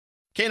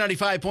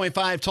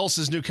K95.5,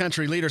 Tulsa's new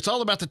country leader. It's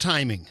all about the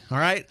timing, all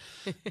right?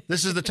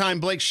 This is the time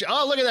Blake...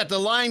 Oh, look at that. The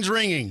line's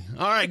ringing.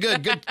 All right,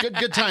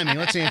 good timing.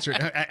 Let's answer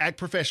it. Act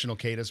professional,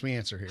 Cait, as we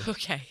answer here.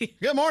 Okay.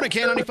 Good morning,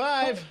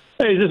 K95.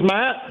 Hey, is this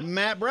Matt?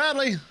 Matt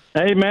Bradley.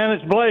 Hey, man,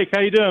 it's Blake.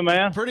 How you doing,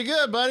 man? Pretty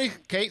good, buddy.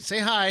 Cait, say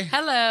hi.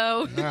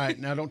 Hello. All right,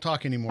 now don't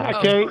talk anymore.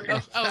 Hi, Cait.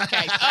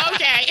 Okay.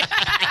 Okay.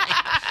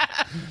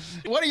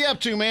 What are you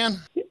up to, man?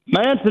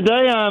 Man,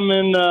 today I'm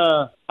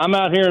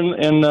out here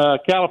in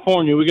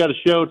California. We got a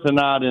show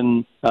tonight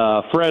in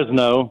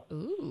Fresno.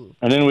 Ooh.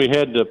 And then we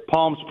head to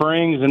Palm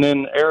Springs and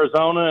then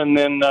Arizona. And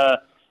then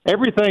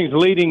everything's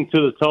leading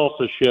to the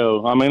Tulsa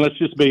show. I mean, let's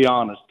just be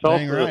honest.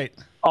 Dang Tulsa, right.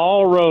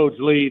 all roads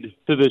lead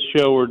to this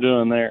show we're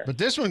doing there. But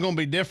this one's going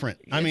to be different.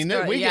 We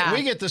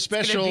get the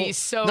special. It's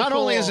so not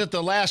only cool. is it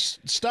the last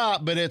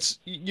stop, but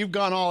you've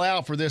gone all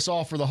out for this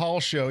All for the Hall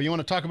show. You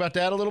want to talk about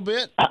that a little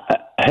bit?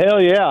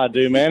 Hell yeah, I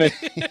do, man.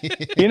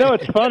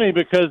 It's funny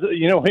because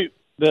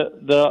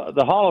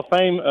the Hall of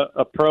Fame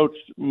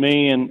approached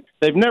me, and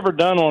they've never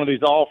done one of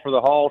these All for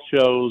the Hall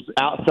shows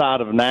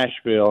outside of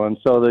Nashville, and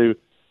so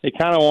they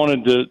kind of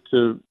wanted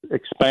to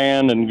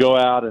expand and go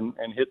out and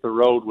hit the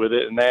road with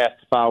it, and they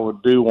asked if I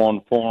would do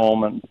one for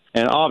them,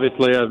 and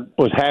obviously I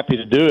was happy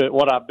to do it.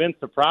 What I've been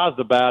surprised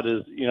about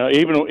is,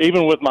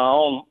 even with my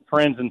own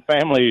friends and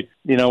family,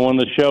 when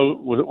the show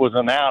was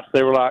announced,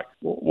 they were like,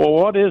 well,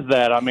 what is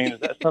that? I mean, is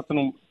that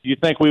something you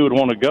think we would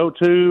want to go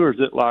to, or is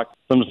it like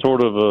some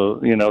sort of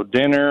a,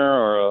 dinner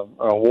or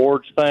a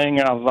awards thing?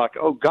 And I was like,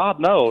 oh, God,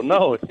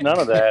 no, it's none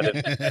of that.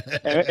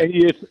 And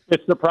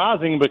it's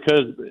surprising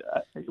because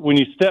when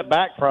you step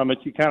back from it,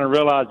 you kind of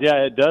realize, yeah,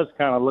 it does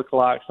kind of look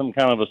like some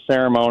kind of a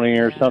ceremony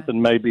or something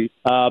maybe.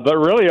 But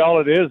really all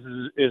it is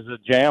a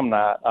jam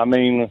night. I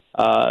mean,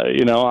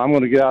 I'm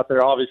going to get out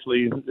there,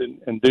 obviously,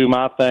 and do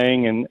my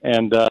thing.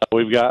 And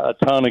we've got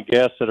a ton of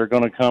guests that are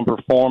going to come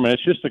perform. And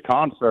it's just a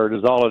concert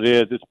is all it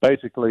is. It's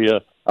basically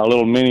a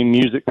little mini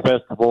music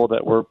festival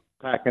that we're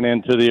packing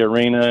into the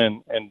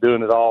arena and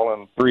doing it all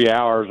in 3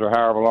 hours or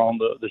however long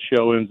the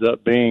show ends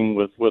up being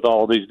with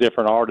all these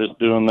different artists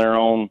doing their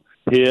own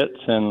hits.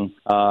 And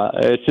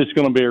it's just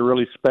going to be a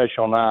really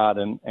special night.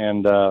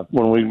 And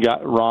when we've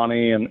got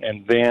Ronnie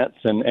and Vince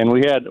and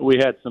we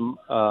had some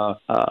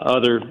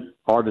other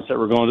artists that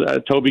were going to,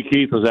 Toby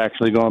Keith was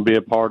actually going to be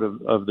a part of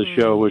the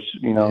show, which,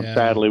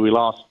 sadly we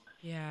lost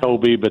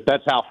Toby, but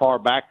that's how far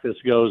back this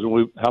goes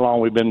and how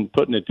long we've been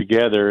putting it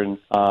together. And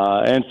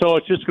so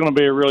it's just going to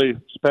be a really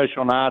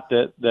special night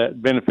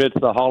that benefits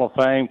the Hall of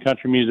Fame,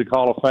 Country Music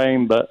Hall of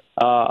Fame, but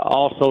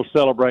also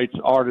celebrates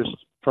artists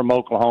from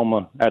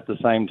Oklahoma at the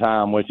same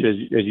time, which as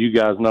you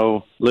guys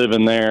know,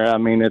 living there, I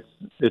mean,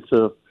 it's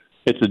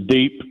a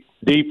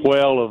deep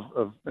well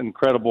of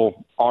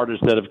incredible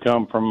artists that have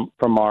come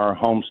from our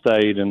home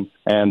state, and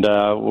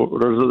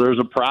there's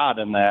a pride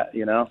in that,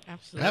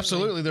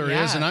 Absolutely there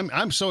is, and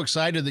I'm so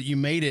excited that you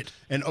made it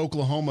an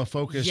Oklahoma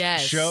focused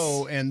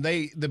show, and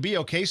the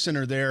BOK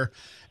Center there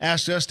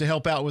asked us to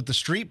help out with the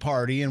street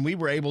party, and we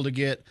were able to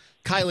get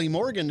Kylie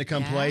Morgan to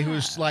come play,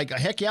 who's like,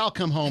 heck yeah, I'll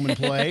come home and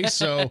play.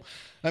 So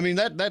I mean,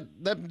 that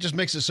just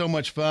makes it so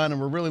much fun,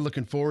 and we're really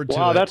looking forward to it.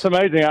 Wow, that's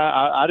amazing.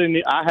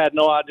 I had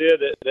no idea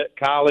that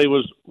Kylie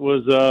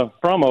was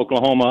from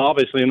Oklahoma.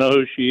 Obviously, I know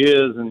who she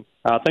is, and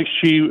I think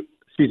she's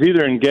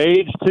either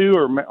engaged to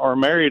or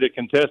married a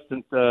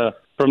contestant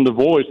from The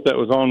Voice that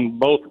was on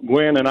both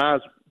Gwen and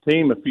I's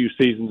team a few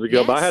seasons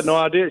ago, but I had no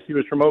idea she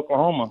was from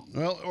Oklahoma.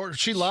 Well, or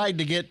she lied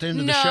to get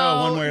into the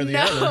show one way or the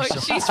other. No,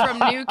 she's from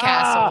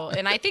Newcastle,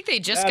 and I think they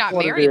just got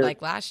married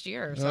like last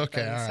year or something.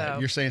 Okay, all right. So.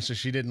 You're saying so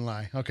she didn't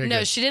lie. Okay, no,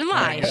 good. She didn't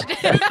lie.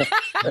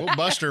 We'll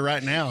bust her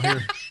right now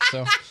here.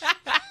 So.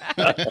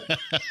 All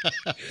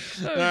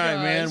right,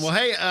 man. Well,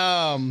 hey,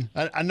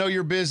 I know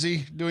you're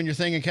busy doing your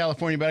thing in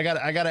California, but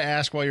I got to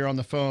ask while you're on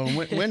the phone.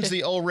 When's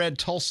the Old Red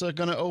Tulsa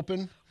going to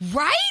open?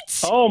 Right?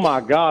 Oh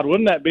my God,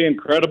 wouldn't that be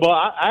incredible?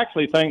 I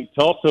actually think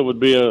Tulsa would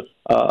be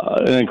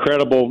an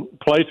incredible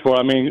place for it.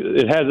 I mean,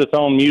 it has its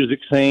own music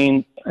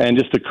scene and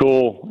just a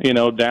cool,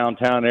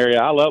 downtown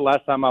area.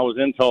 Last time I was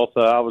in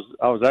Tulsa, I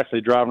was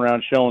actually driving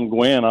around showing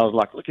Gwen. I was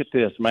like, look at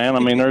this, man. I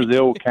mean, there's the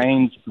old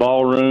Canes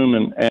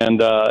ballroom,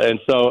 and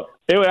so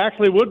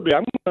it would be.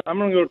 I'm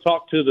going to go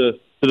talk to the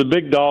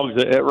big dogs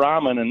at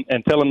Ryman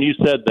and tell them you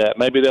said that.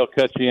 Maybe they'll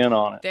cut you in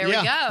on it. There we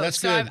go. That's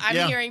so good.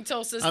 I'm hearing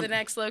Tulsa's the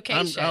next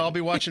location. I'll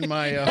be watching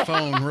my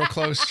phone real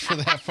close for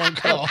that phone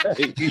call.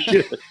 You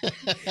should.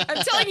 I'm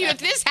telling you, if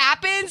this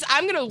happens,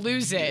 I'm going to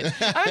lose it.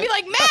 I'm going to be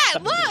like,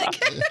 Matt, look.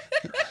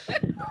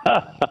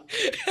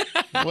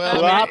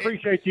 Well, I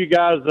appreciate you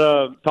guys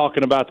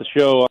talking about the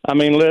show. I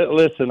mean,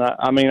 listen,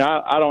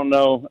 I don't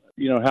know,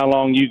 how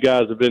long you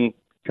guys have been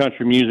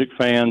country music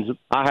fans.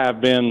 I have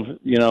been,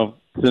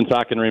 since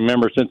I can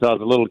remember, since I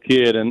was a little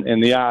kid,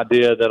 and the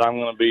idea that I'm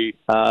going to be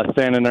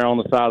standing there on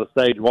the side of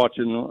the stage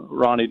watching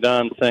Ronnie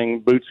Dunn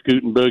sing Boot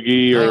Scootin'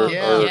 Boogie or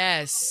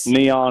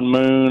Neon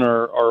Moon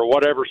or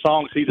whatever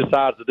songs he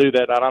decides to do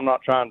that night. I'm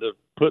not trying to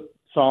put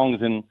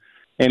songs in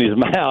his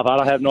mouth.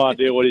 I have no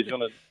idea what he's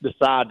going to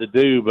decide to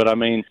do, but I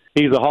mean,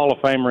 he's a Hall of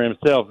Famer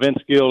himself. Vince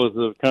Gill is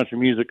a country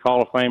music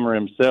Hall of Famer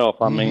himself.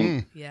 I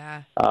mean,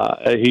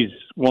 he's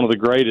one of the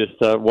greatest.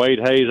 Wade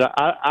Hayes.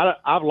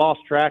 I've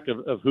lost track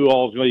of who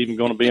all is even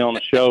going to be on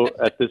the show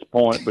at this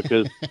point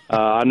because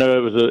I know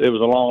it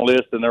was a long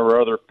list and there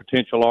were other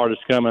potential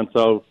artists coming.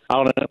 So I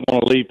don't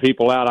want to leave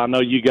people out. I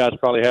know you guys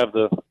probably have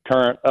the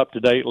current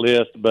up-to-date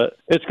list, but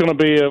it's going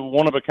to be a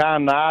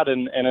one-of-a-kind night,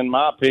 and in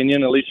my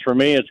opinion, at least for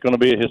me, it's going to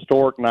be a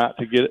historic night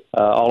to get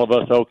all of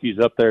us Okies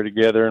up there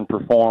together and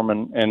perform,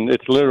 and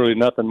it's literally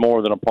nothing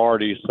more than a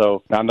party.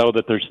 So I know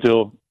that there's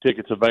still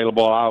tickets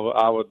available.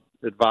 I would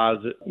advise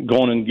it,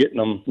 going and getting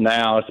them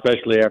now,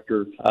 especially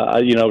after,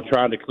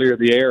 trying to clear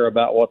the air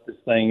about what this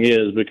thing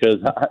is, because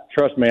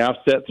trust me, I've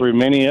sat through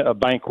many a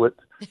banquet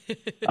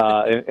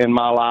in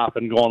my life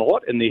and going,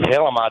 what in the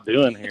hell am I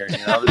doing here? This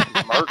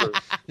is murder.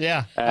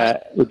 Yeah.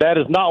 That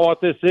is not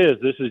what this is.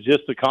 This is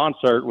just a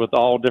concert with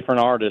all different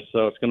artists,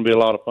 so it's going to be a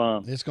lot of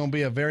fun. It's going to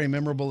be a very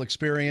memorable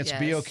experience.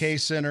 Yes. BOK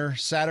Center,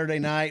 Saturday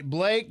night.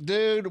 Blake,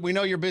 dude, we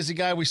know you're a busy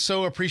guy. We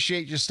so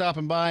appreciate you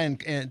stopping by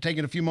and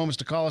taking a few moments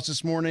to call us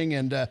this morning.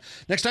 And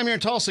next time you're in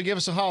Tulsa, give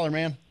us a holler,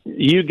 man.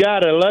 You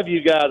got it. I love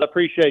you guys. I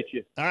appreciate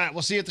you. All right.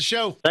 We'll see you at the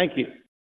show. Thank you.